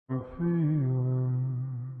Feeling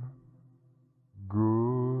good.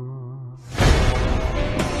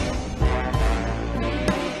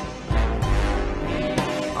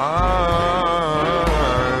 I'm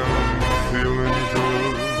feeling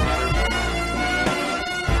good.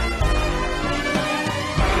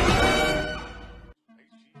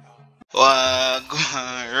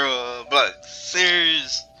 Roblox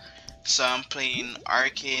series. So I'm playing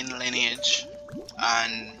Arcane Lineage,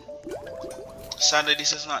 and sadly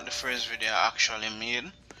this is not the first video I actually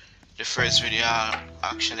made. The first video I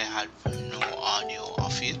actually had no audio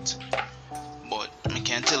of it, but I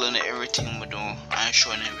can tell you everything we do and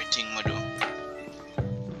showing everything we do.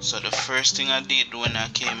 So the first thing I did when I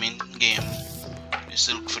came in game is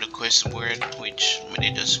to look for the quest board, which I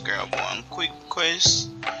did just grab one quick quest.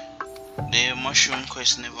 The mushroom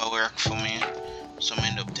quest never worked for me, so I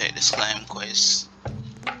ended up taking the slime quest.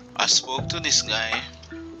 I spoke to this guy.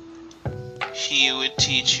 He would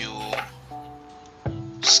teach you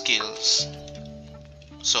skills.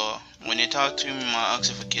 So when you talk to him, I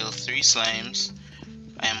ask if you kill 3 slimes.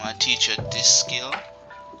 I am a teacher this skill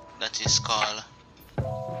that is called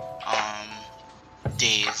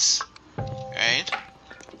days, right?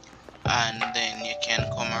 And then you can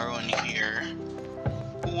come around here.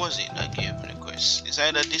 Who was it that gave me the quest? It's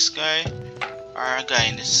either this guy or a guy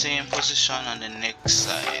in the same position on the next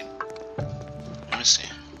side. Let me see.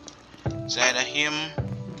 It's either him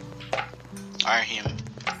or him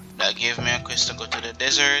that gave me a quest to go to the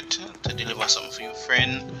desert to deliver something for your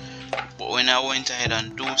friend. But when I went ahead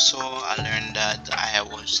and do so, I learned that I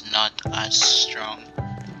was not as strong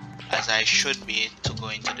as I should be to go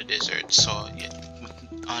into the desert. So yeah,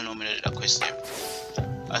 I nominated a quest there.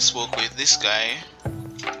 I spoke with this guy,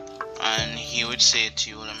 and he would say to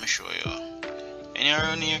you, let me show you, anyone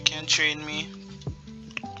around here can train me?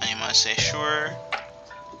 And he might say sure.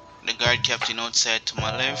 The guard captain outside to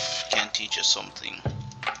my left can teach you something.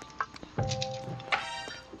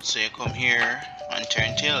 So you come here and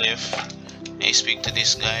turn to your left and you speak to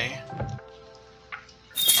this guy,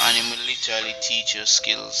 and he will literally teach you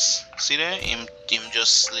skills. See there? Him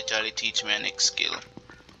just literally teach me a next skill.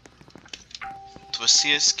 To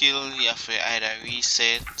see a skill, you have to either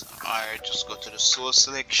reset or just go to the source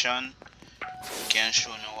selection. You can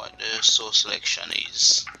show you what the source selection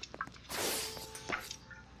is.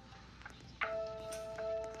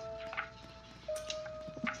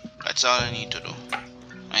 That's all I need to do.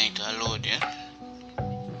 I need to load it.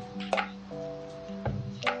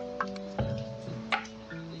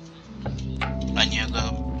 And you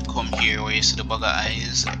go come here where you see the bugger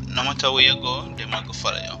eyes. No matter where you go, they might go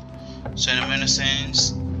follow you. So in many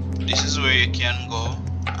sense, this is where you can go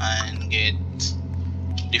and get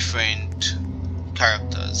different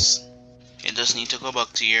characters. You just need to go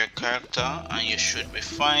back to your character and you should be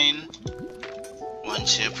fine.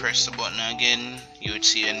 Once you press the button again, you would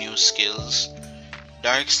see a new skills.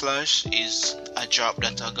 Dark Slash is a drop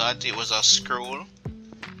that I got. It was a scroll.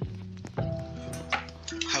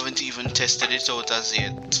 Haven't even tested it out as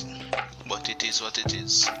yet, but it is what it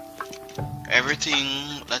is.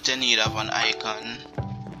 Everything that you need have an icon.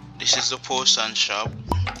 This is the potion shop.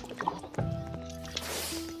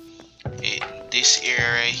 This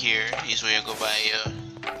area right here is where you go buy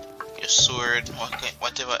your sword,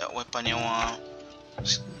 whatever weapon you want.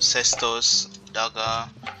 Cestus, dagger,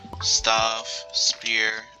 staff,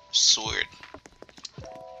 spear, sword.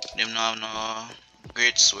 Them don't have no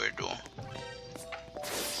great sword though.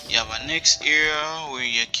 You have a next area where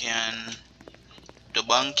you can do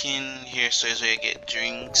banking. Here so is where you get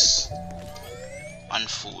drinks and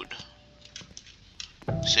food.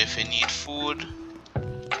 So if you need food,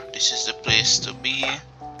 this is the place to be.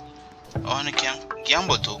 Oh, and you can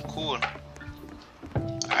gamble too, cool.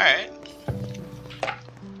 Alright.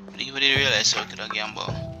 You didn't realize how you could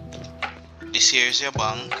gamble. This here is your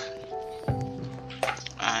bank,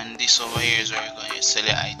 and this over here is where you're going to sell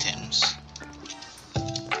your items.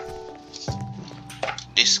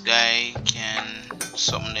 This guy can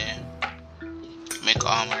someday make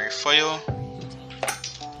armor for you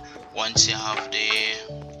once you have the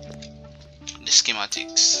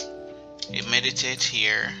schematics. You meditate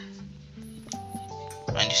here,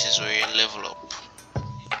 and this is where you level up.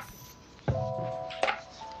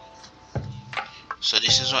 So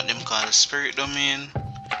this is what them call the spirit domain.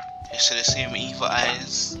 You see the same evil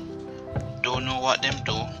eyes. Don't know what them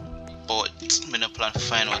do, but me no plan to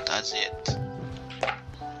find out as yet.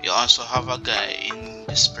 You also have a guy in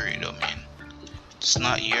the spirit domain. It's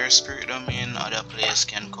not your spirit domain, other players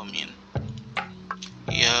can come in.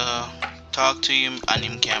 You talk to him and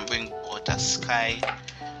him can bring out a sky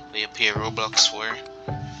where you pay Roblox for.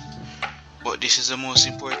 But this is the most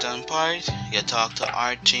important part. You talk to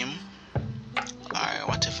Arcane, or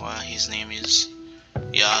whatever his name is.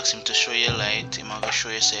 You ask him to show you light. Him gonna show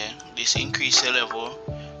you say this increase your level,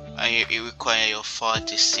 and it require your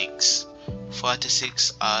 46.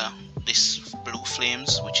 46 are this blue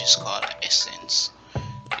flames, which is called essence.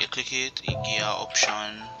 You click it, it gives you an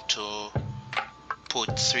option to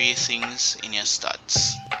put 3 things in your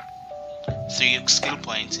stats, 3 skill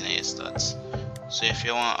points in your stats. So if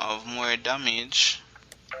you want to have more damage,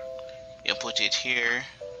 you put it here.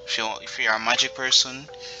 If you're a magic person,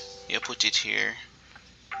 you put it here.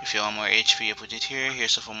 If you want more HP, you put it here.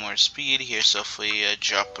 Here's for more speed. Here's for your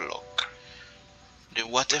drop luck. The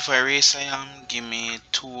whatever race I am, give me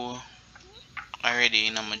 2 already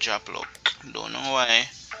in my drop luck. Don't know why.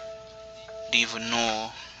 Don't even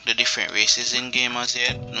know the different races in game as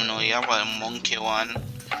yet. No, no, you have a monkey one,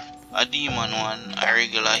 a demon one, a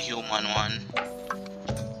regular human one,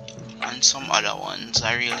 and some other ones.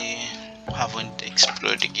 I really haven't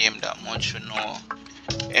explored the game that much to know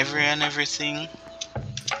everything.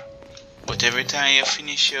 But every time you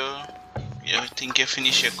finish you think you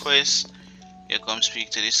finish your quest, you come speak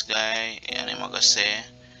to this guy, and he's gonna say,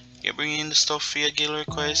 you bring in the stuff for your guild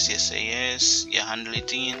request. You say yes, you handle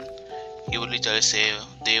it in. He will literally say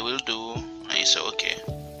they will do, and you say okay.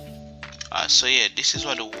 So yeah, this is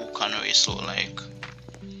what the Wukong race look like.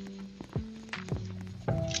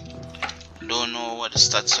 Don't know what the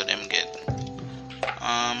stats of them get.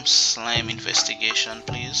 Slime investigation,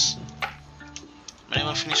 please. I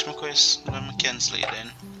never finish my quest. Let me cancel it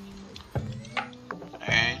then.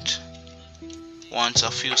 Alright. Wants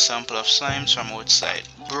a few sample of slimes from outside.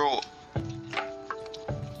 Bro,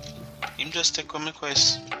 him just take on my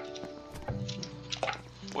quest.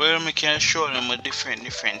 Well, I can show them a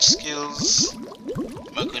different skills.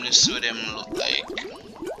 I'm gonna see what them look like.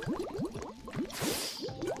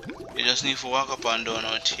 You just need to walk up and down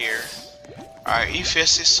out here. Or if you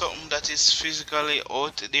see something that is physically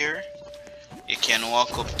out there, you can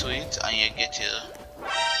walk up to it and you get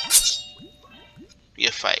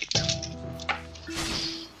your fight.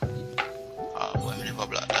 Oh, I never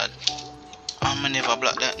block that. I never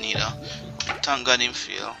block that neither. Thank God him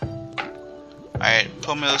fail. Alright,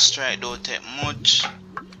 pummel strike don't take much.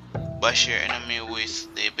 Bash your enemy with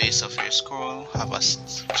the base of your scroll. Have a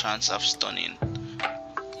chance of stunning.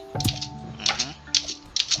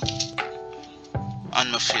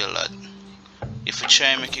 And I feel that if you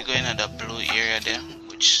try make you go in that blue area there,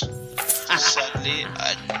 which sadly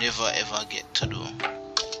I never ever get to do.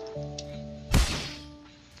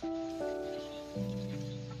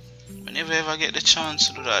 I never ever get the chance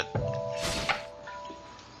to do that.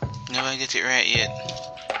 Never get it right yet.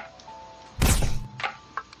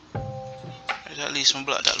 But at least I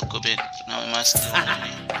block that look a bit. Now we must steal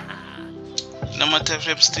money. No matter if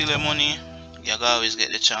you steal the money, you can always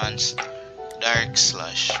get the chance. Dark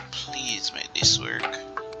slash, please make this work.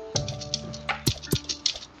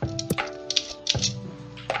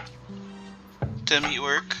 Tell me it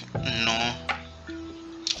work? No.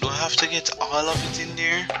 Do I have to get all of it in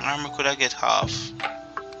there? Or could I get half?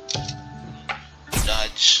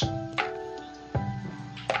 Dodge.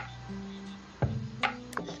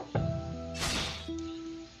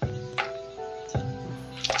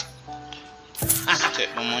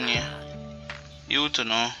 Take my money. You to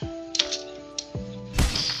know.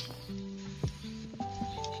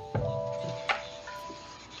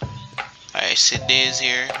 I see days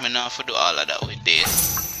here. I now have to do all of that with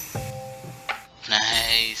days.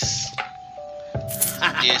 Nice.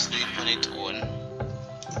 Days do it on its own.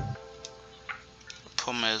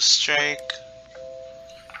 Pummel strike.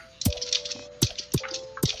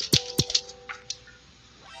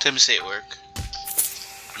 Tell me say it work.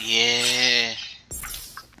 Yeah.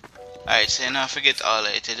 Alright, so now forget all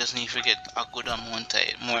of it. You just need to forget a good amount of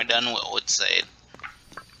it. More than what outside.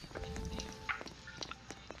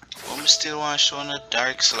 I still want to show on a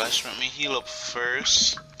dark slash. Let me heal up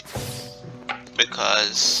first,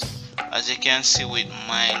 because as you can see with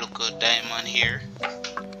my little diamond here,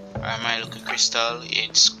 or my little crystal,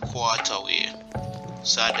 it's quarter way.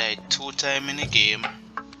 So I died 2 times in the game,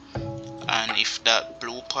 and if that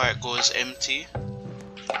blue part goes empty,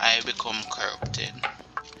 I become corrupted.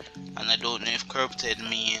 And I don't know if corrupted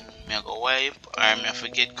mean me I go wipe, or me I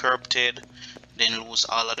forget corrupted, then lose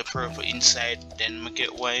all of the purple inside, then me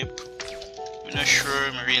get wipe. I'm not sure,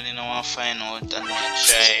 I really don't want to find out and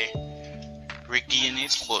try regain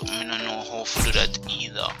it, but I don't know how to do that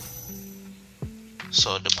either.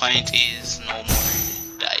 So the point is no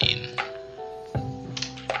more dying.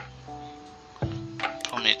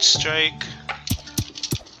 Plummet strike.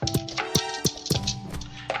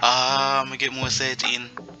 I'm gonna get more sight in.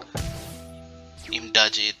 him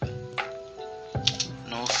dodge it.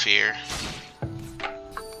 No fear.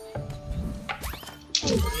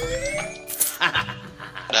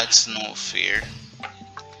 That's no fear.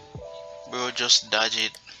 Bro, just dodge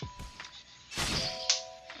it.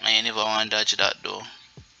 I never want to dodge that though.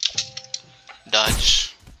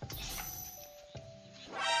 Dodge.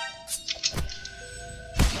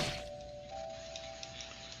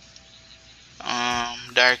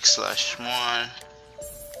 Dark slash. More.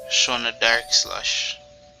 Showing a dark slash.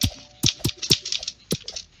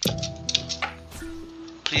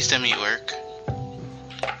 Please tell me it work.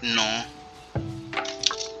 No.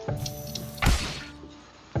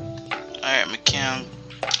 Alright, I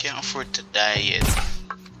can't afford to die yet.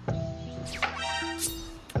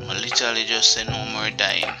 I literally just say no more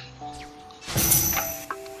dying.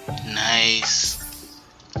 Nice.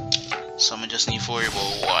 So I just need to worry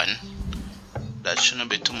about one. That shouldn't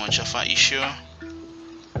be too much of an issue.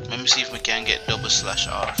 Let me see if we can get double slash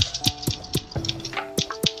off.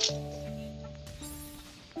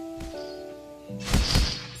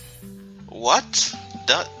 What?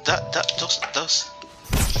 That does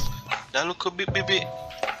that look a bit baby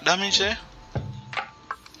damage there?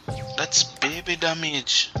 That's baby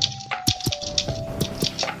damage.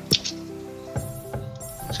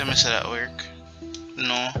 Tell me say that work.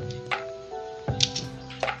 No.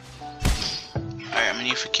 Alright, I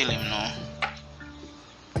need to kill him now.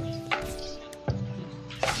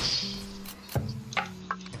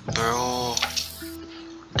 Bro.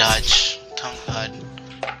 Dodge. Thank God.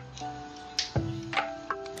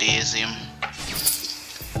 Daze him.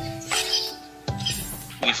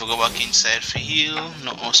 We go back inside for heal.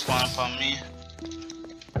 No spawn for me.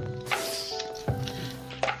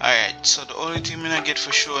 Alright, so the only thing I get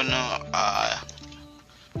for sure now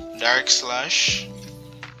dark slash.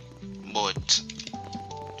 But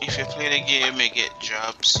if you play the game, you get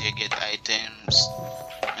drops, you get items,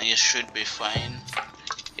 and you should be fine.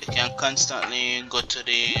 You can constantly go to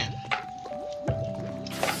the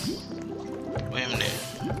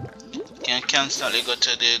you can constantly go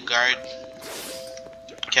to the guard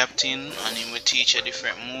captain and he will teach you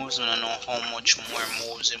different moves. I don't know how much more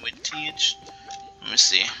moves he will teach. Let me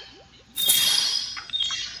see.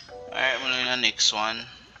 Alright, I'm doing the next one.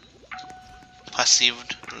 Passive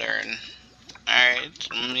learn. Alright,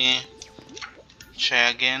 let me try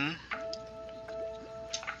again.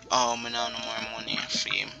 Oh, I now no more money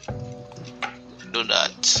for him. Do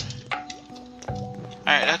that.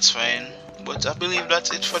 Alright, that's fine. But I believe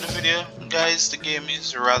that's it for the video. Guys, the game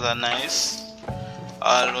is rather nice.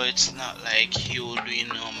 Although it's not like you doing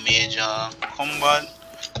no major combat.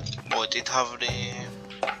 But it have the...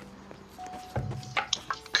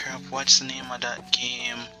 Crap, what's the name of that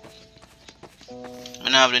game? I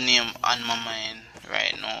don't have the name on my mind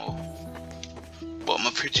right now. But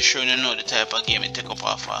I'm pretty sure you know the type of game it take up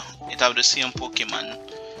off of. It have the same Pokemon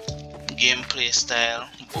gameplay style,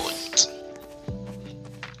 but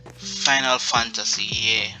Final Fantasy,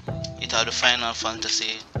 yeah. It have the Final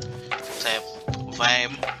Fantasy type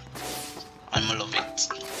vibe, and I love it.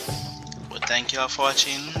 But thank you all for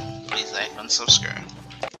watching. Please like and subscribe.